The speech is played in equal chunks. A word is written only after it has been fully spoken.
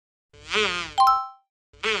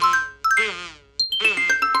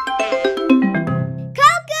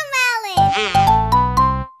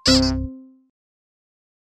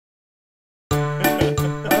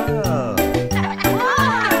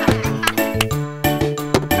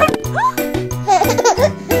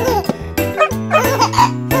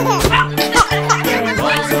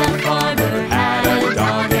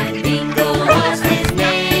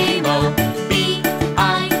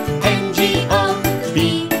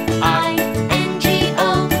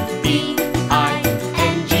B-I-N-G-O, B-I-N-G-O,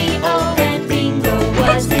 and Bingo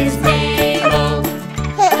was his name-o.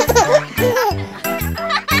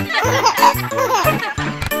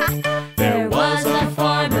 There was a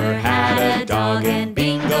farmer had a dog, and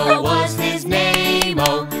Bingo was his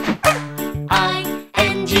name-o.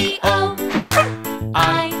 I-N-G-O,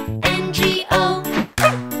 I-N-G-O,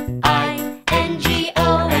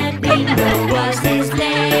 I-N-G-O, and Bingo was his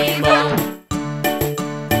name-o.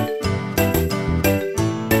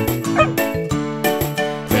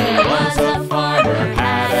 There was a farmer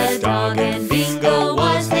had a dog, and Bingo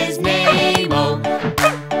was his name-o.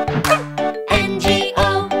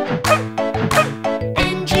 N-G-O,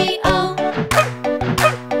 N-G-O,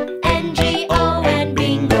 N-G-O, and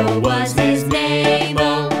Bingo was his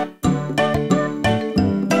name-o.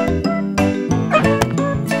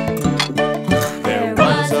 There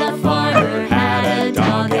was a farmer had a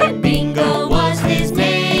dog, and Bingo was his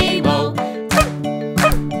name-o.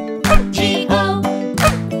 G-O,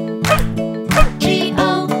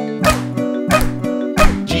 G-O,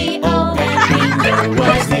 G-O, and Bingo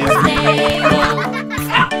was his name-o.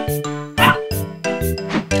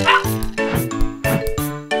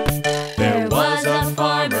 There was a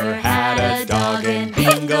farmer had a dog, and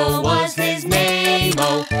Bingo was his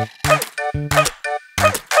name-o.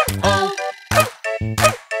 Oh,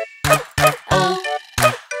 oh,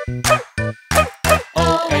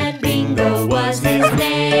 oh, and Bingo was his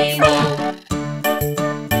name-o.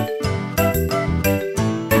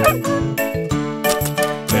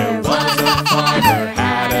 There was a farmer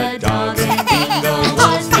had a dog, and Bingo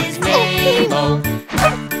was his name-o.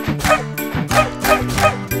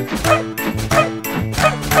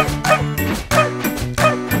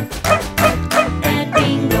 And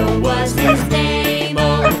Bingo was his name-o.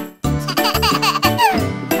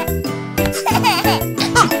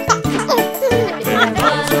 There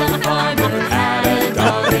was a farmer had a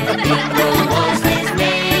dog, and Bingo was his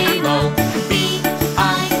name-o.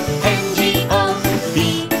 B-I-N-G-O,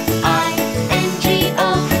 B-I-N-G-O,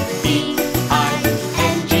 B-I-N-G-O,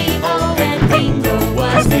 and Bingo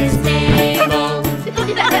was his name-o.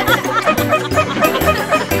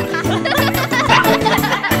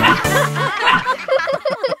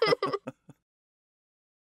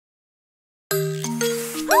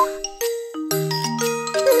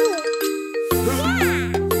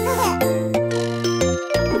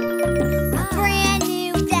 Brand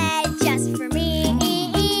new bed just for me.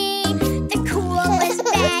 The coolest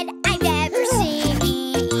bed I've ever seen.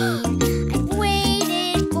 I've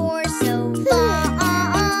waited for so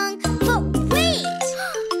long. But wait!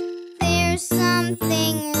 There's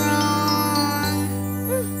something wrong.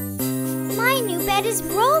 My new bed is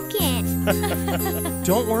broken.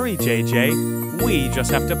 Don't worry, JJ. We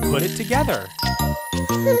just have to put it together.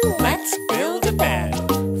 Let's build a bed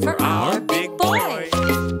for our big boy.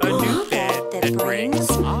 A new bed that brings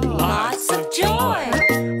lots of joy.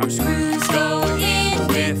 Our screws go in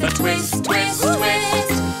with a twist, twist,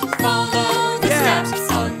 twist. Follow the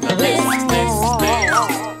steps on the list, list, list.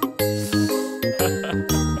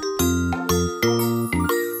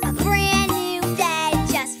 A brand new bed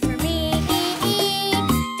just for me.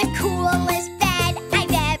 The coolest bed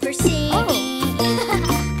I've ever seen.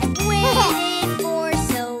 I've waited for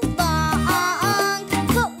so long.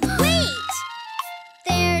 But wait!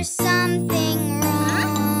 There's something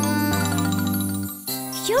wrong.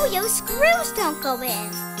 Yo-yo screws don't go in.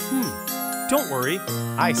 Don't worry,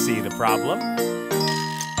 I see the problem.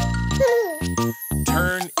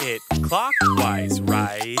 Turn it clockwise,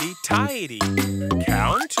 righty-tighty.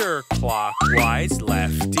 Counterclockwise,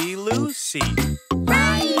 lefty-loosey.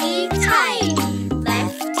 Righty-tighty,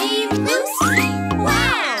 lefty-loosey.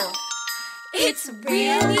 Wow! It's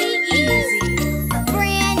really easy. A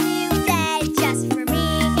brand new bed just for me.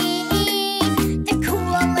 The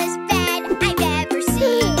coolest bed I've ever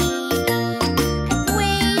seen. I've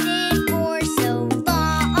waited for so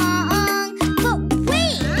long. But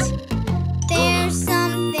wait! There's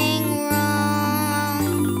something wrong.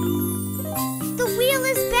 The wheel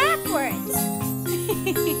is backwards.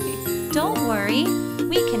 Don't worry,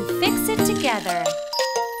 we can fix it together.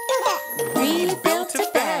 We built a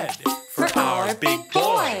bed for our big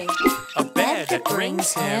boy. A bed that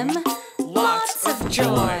brings him lots of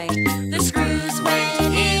joy. The screws went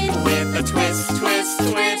in with a twist, twist,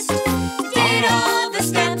 twist. Did all the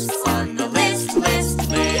steps on the list, list,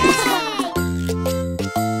 list.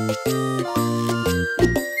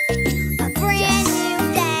 A brand new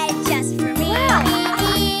bed just for me.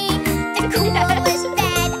 The coolest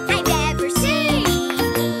bed I've ever seen.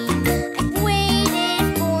 I've waited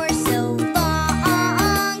for so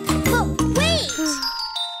long. But wait!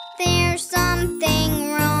 There's something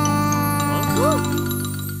wrong.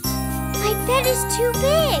 That is too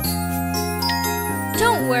big.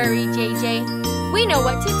 Don't worry, JJ. We know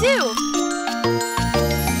what to do.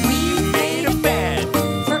 We made a bed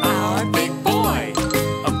for our big boy,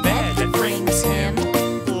 a bed that brings him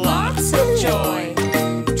lots of joy.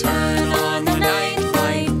 Turn on the night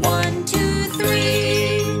light, 1, 2,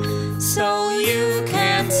 3, so you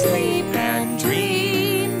can sleep and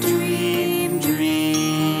dream, dream,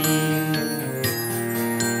 dream.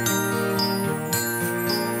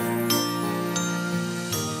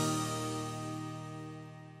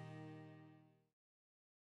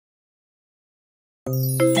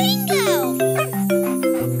 Bingo!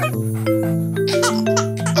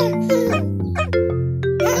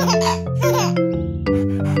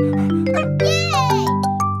 Yay!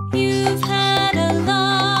 You've had a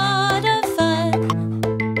lot of fun.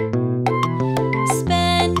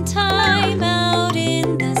 Spend time out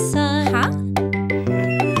in the sun.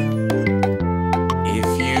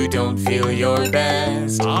 If you don't feel your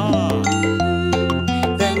best,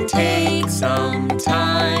 then take some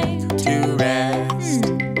time to rest.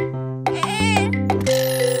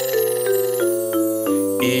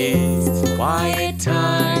 It's quiet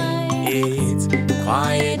time, it's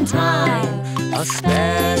quiet time, a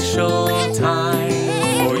special time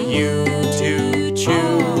for you to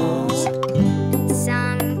choose.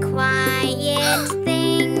 Some quiet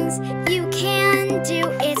things you can do.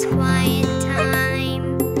 It's quiet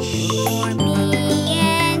time for me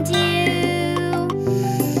and you.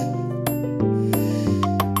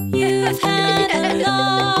 You've had a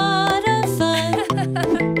lot of fun.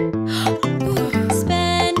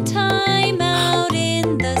 Spend time out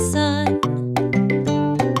in the sun.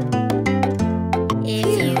 If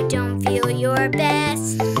you don't feel your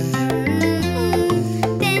best,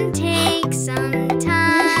 then take some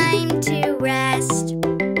time to rest.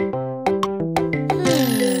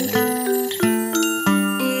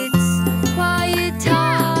 It's quiet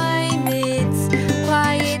time,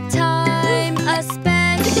 a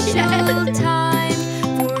special time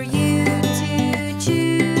for you to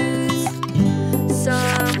choose.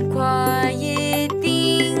 Some quiet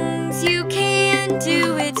things you can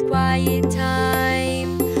do. It's quiet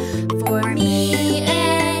time for me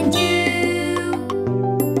and you.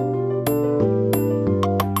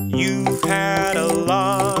 You've had a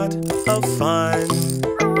lot of fun.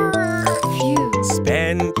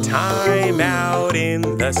 Spend time out in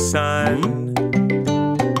the sun.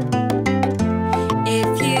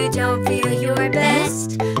 If you don't feel your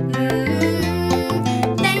best,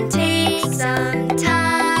 then take some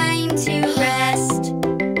time to rest.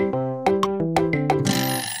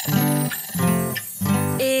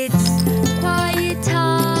 It's quiet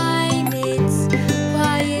time,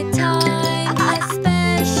 a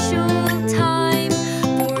special time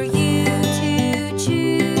for you to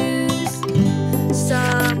choose.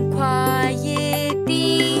 Some quiet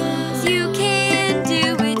things you can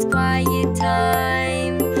do. It's quiet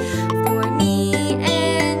time for me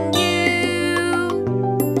and you.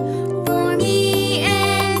 For me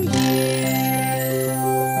and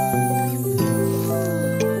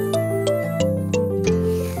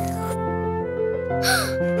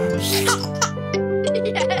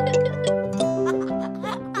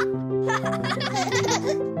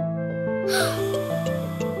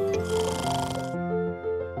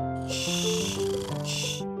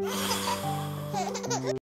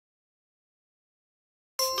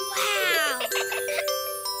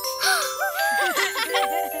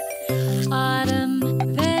Autumn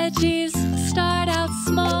veggies start out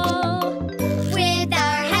small. With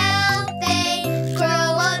our help, they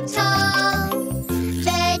grow up tall.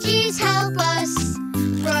 Veggies help us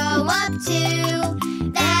grow up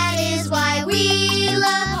too. That is why we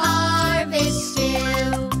love harvest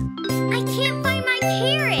too. I can't find my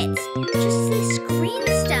carrots. Just this green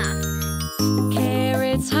stuff.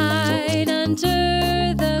 Carrots hide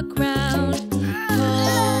under the ground.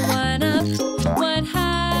 Pull one up. What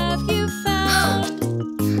have you found?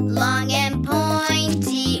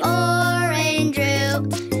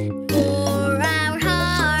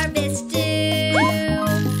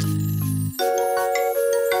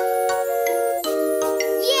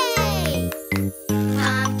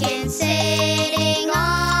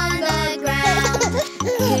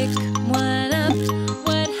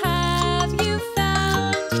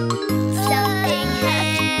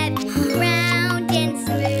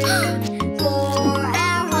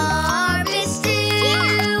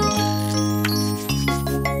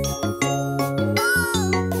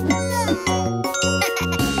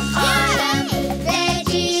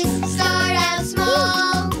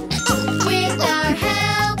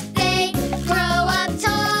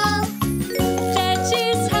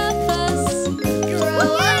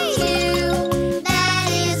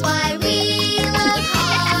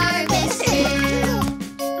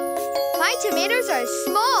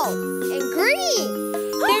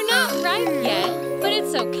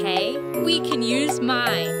 Okay, we can use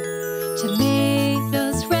mine.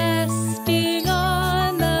 Tomatoes resting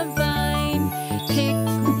on the vine. Pick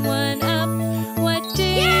one up. What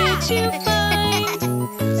did you find?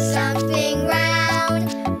 Something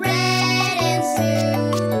round, red and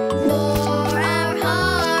smooth for our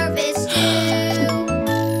harvest too.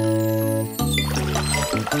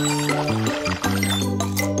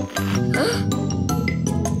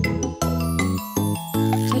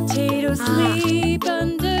 Potatoes sleep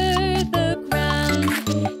under the ground.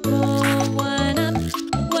 Pull one up.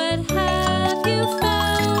 What have you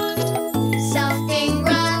found? Something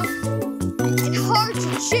rough and hard to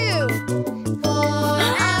chew for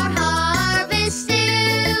our harvest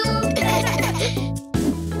stew.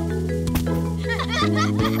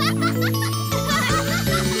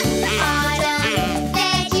 Autumn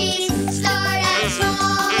veggies start out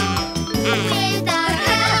small. With our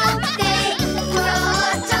help they grow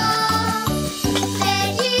up tall.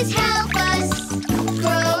 Veggies help us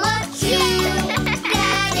grow up too.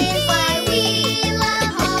 That is why we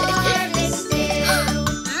love harvest stew.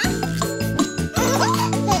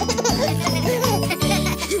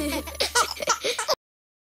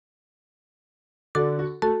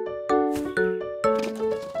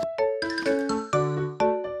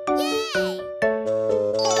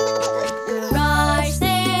 Garage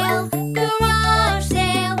sale, garage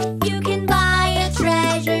sale. You can buy a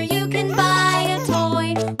treasure, you can buy a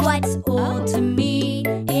toy. What's old to me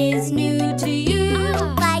is new to you.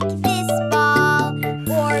 Like this ball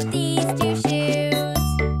or these two shoes.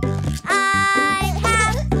 I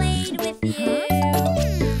have played with you.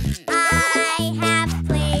 I have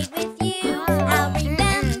played with you. I'll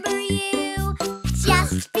remember you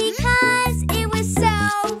just because it was so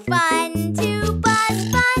fun to buzz,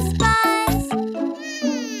 buzz, buzz.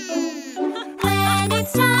 When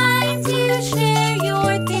it's time to share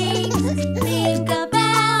your things, think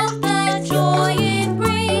about the joy it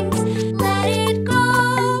brings. Let it go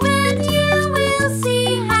and you will see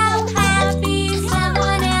how happy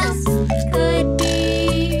someone else could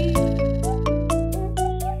be.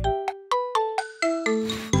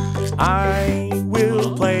 I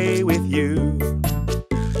will play with you.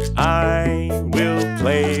 I will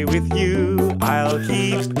play with you. I'll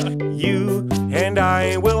keep you and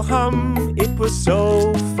I will hum. It was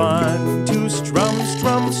so fun to strum,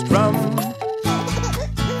 strum, strum.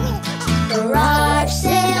 Garage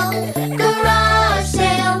sale, garage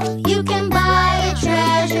sale. You can buy a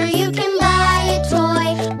treasure, you can buy a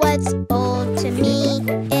toy. What's old to me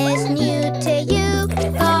is new to you.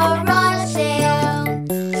 Garage sale,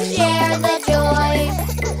 share the joy.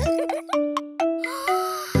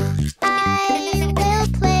 I will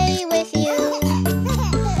play with you.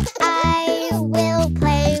 I will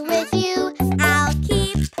play with you. I'll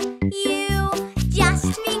keep you just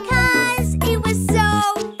because it was so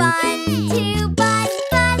fun to buzz,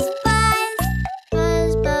 buzz, buzz.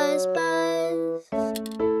 Buzz, buzz, buzz.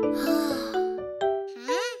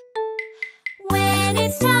 When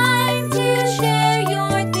it's time to share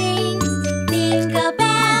your things, think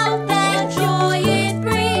about the joy it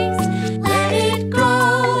brings. Let it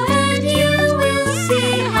grow and you will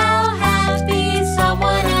see how happy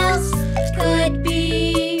someone else could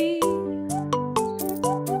be.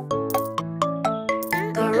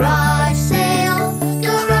 Garage sale,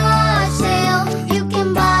 garage sale. You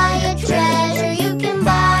can buy a treasure, you can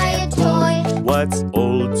buy a toy. What's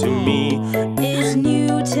old to me? Is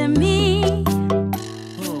new to me.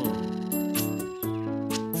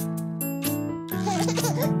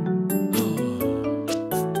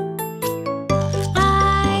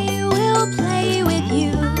 I will play with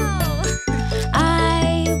you.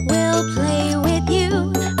 I will play with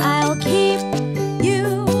you. I'll keep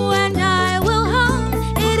you and I will hum.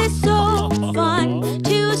 It is so fun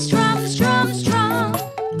to strum, strum, strum.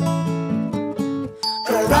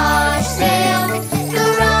 Garage sale,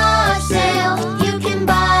 garage sale. You can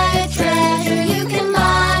buy a treasure, you can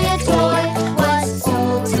buy a toy. What's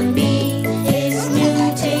old to me is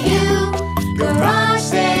new to you. Garage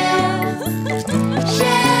sale,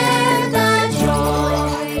 share the joy.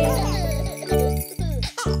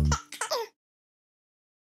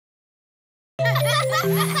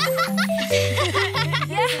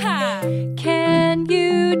 Yeah! Can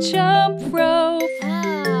you jump rope?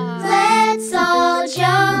 Let's all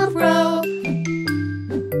jump rope.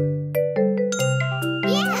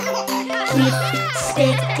 Keep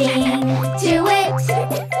sticking to it.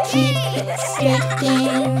 Keep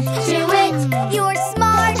sticking to it. You're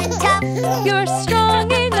smart and tough. You're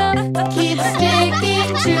strong enough. Keep sticking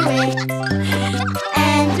to it.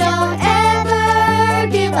 And don't ever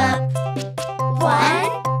give up. 1,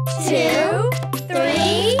 2,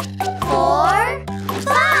 3, 4,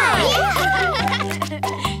 5.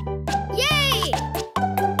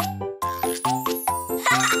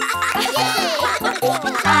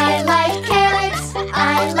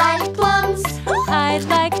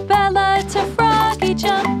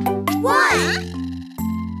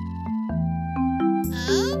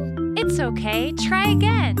 That's okay. Try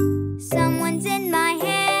again. Someone's in my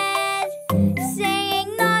head,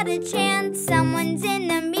 saying not a chance. Someone's in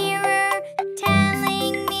the mirror,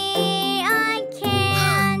 telling me I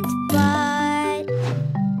can't. But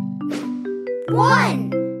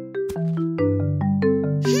 1.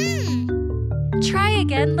 Try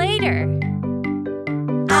again later.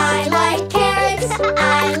 I like carrots,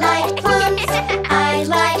 I like plums, I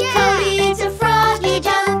like Cody to froggy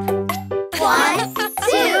jump. 1,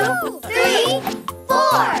 2, 3, 4.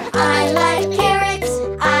 I like carrots,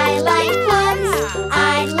 I like plums,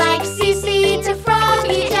 I like Cece to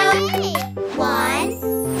froggy jump. 1,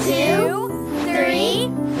 2, 3,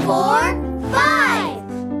 4, 5.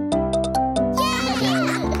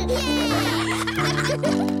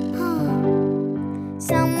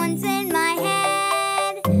 Someone's in my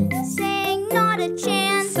head, saying not a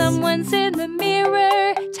chance. Someone's in the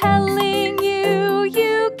mirror telling you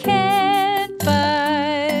you can't,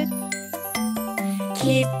 but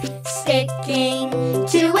Keep sticking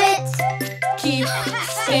to it. Keep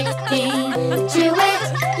sticking to it.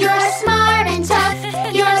 You're smart and tough.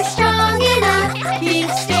 You're strong enough. Keep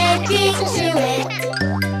sticking to it.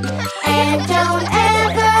 And don't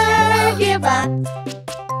ever give up.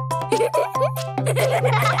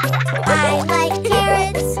 I like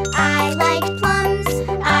carrots. I like plums.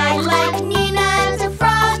 I like Nina to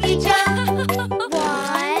froggy jump.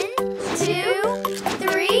 1, 2,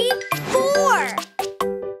 3, 4.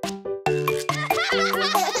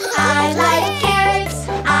 I like carrots,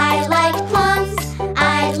 I like plums,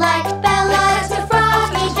 I like Bella to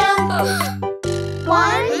froggy jump.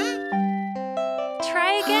 1.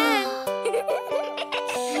 try again.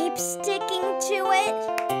 Keep sticking to it.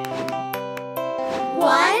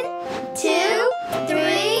 1, 2,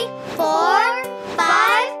 3, 4,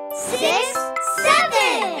 5, 6, 7.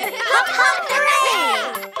 Hop, hop, hooray!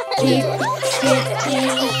 Keep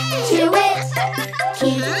sticking to it.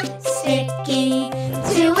 Keep sticking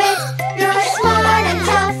to it. You're smart and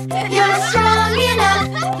tough. You're strong enough.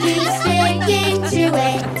 Keep sticking to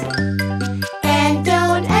it. And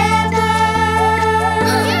don't ever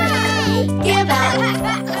give up.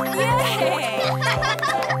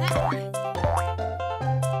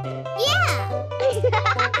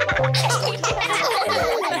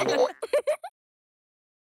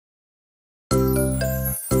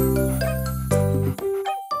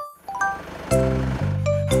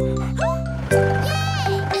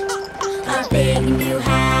 A big new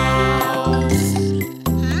house,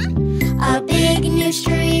 a big new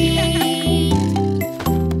street,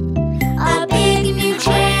 a big new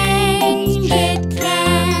change. It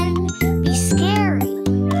can be scary,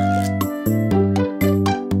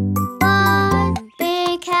 but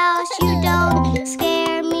big house, you don't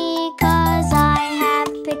scare me, 'cause I have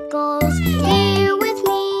Pickles here with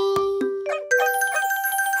me.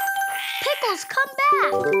 Pickles, come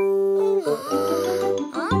back!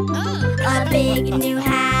 A big new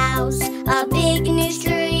house, a big new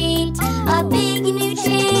street, a big new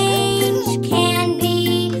change can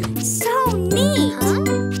be so neat.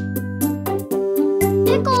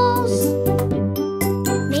 Pickles,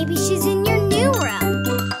 maybe she's in your new room.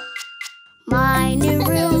 My new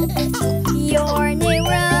room, your new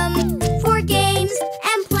room, for games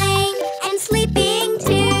and playing and sleeping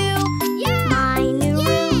too. My new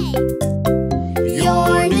room,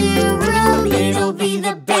 your new room, it'll be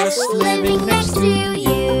the best living next to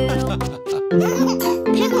you.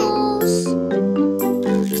 Pickles,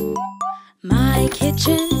 My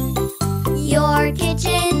kitchen, your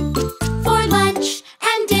kitchen, for lunch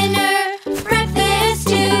and dinner, breakfast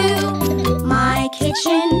too. My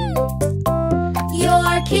kitchen,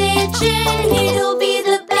 your kitchen, it'll be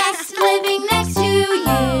the best living next to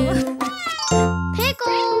you.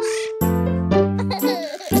 Pickles.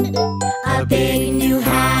 A big new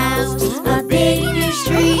house, a big new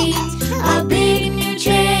street, a big new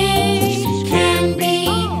change can be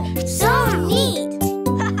so neat.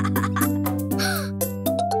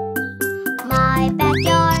 My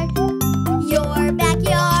backyard, your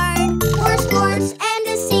backyard, for sports and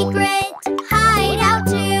a secret hideout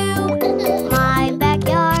too. My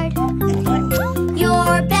backyard,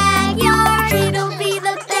 your backyard, it'll be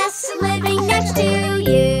the best living next to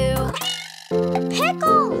you.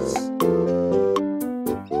 Pickles.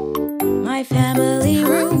 my family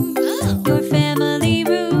room, your family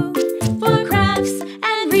room, for crafts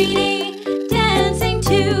and reading, dancing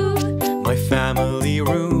too. My family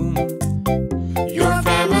room, your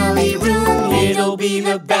family room, it'll be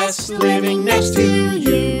the best living next to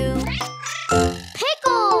you.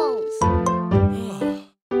 Pickles.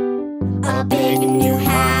 A big new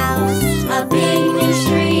house, a big new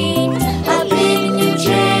street, a big new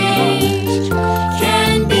change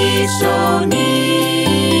can be so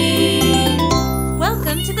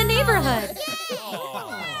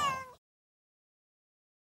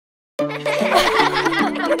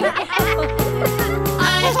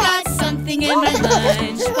in my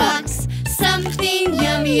lunchbox. Something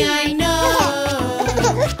yummy, I know.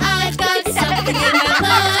 I've got something in my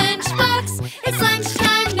lunchbox. It's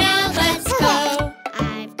lunchtime now, let's go.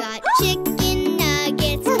 I've got chicken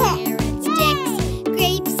nuggets, carrot sticks,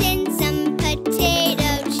 grapes and some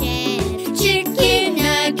potato chips. Chicken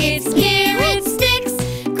nuggets, carrot sticks,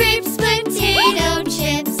 grapes, potato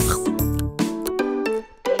chips.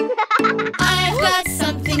 I've got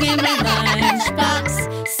something in my lunchbox.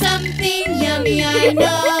 Something yummy, I know.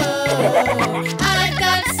 I've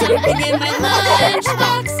got something in my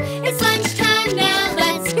lunchbox. It's lunchtime now,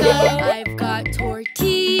 let's go. I've got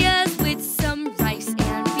tortillas with some rice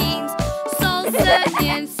and beans, salsa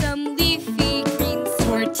and some leafy greens.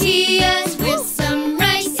 Tortillas with some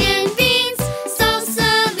rice and beans,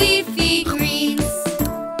 salsa, leafy greens.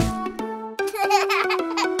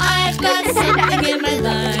 I've got something in my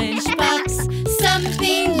lunchbox.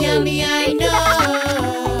 Something yummy, I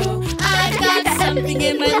know. I've got something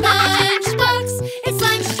in my lunchbox. It's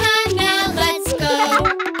lunchtime now, let's go.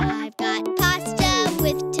 I've got pasta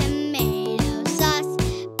with tomato sauce,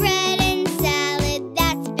 bread and salad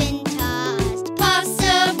that's been tossed.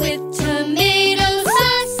 Pasta with tomato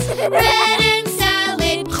sauce, bread and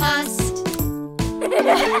salad tossed.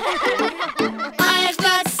 I've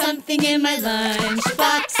got something in my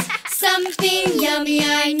lunchbox. Something yummy,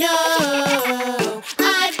 I know.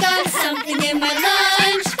 I've got something in my lunchbox.